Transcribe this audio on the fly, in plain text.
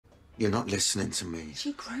You're not listening to me.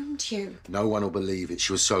 She groomed you. No one will believe it.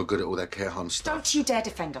 She was so good at all that care home stuff. Don't you dare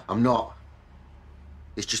defend her. I'm not.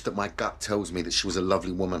 It's just that my gut tells me that she was a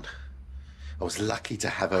lovely woman. I was lucky to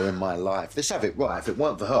have her in my life. Let's have it right. If it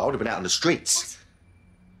weren't for her, I would have been out on the streets.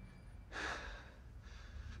 What?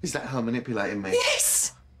 Is that her manipulating me?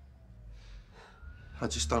 Yes! I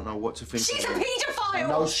just don't know what to think. She's a of her. paedophile! I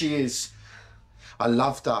know she is. I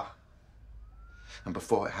loved her. And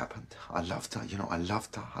before it happened, I loved her. You know, I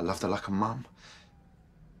loved her. I loved her like a mum.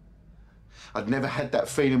 I'd never had that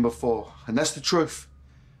feeling before, and that's the truth.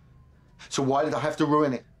 So why did I have to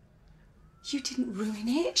ruin it? You didn't ruin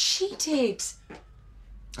it. She did.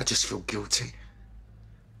 I just feel guilty.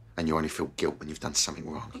 And you only feel guilt when you've done something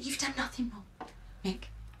wrong. But you've done nothing wrong, Mick.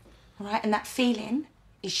 All right? And that feeling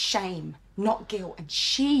is shame, not guilt. And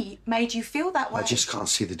she made you feel that way. I just can't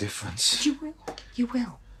see the difference. You will. You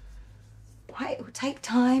will. Right? It will take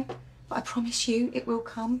time, but I promise you it will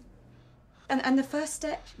come. And the first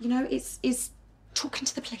step, you know, is talking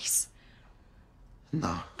to the police.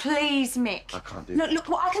 No. Please, Mick. I can't do that. that. Look,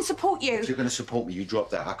 well, I can support you. If you're going to support me, you drop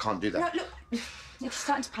that. I can't do that. No, look, you're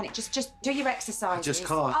starting to panic. Just do your exercises. I just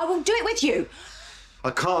can't. I will do it with you.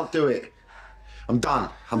 I can't do it. I'm done.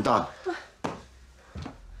 I'm done.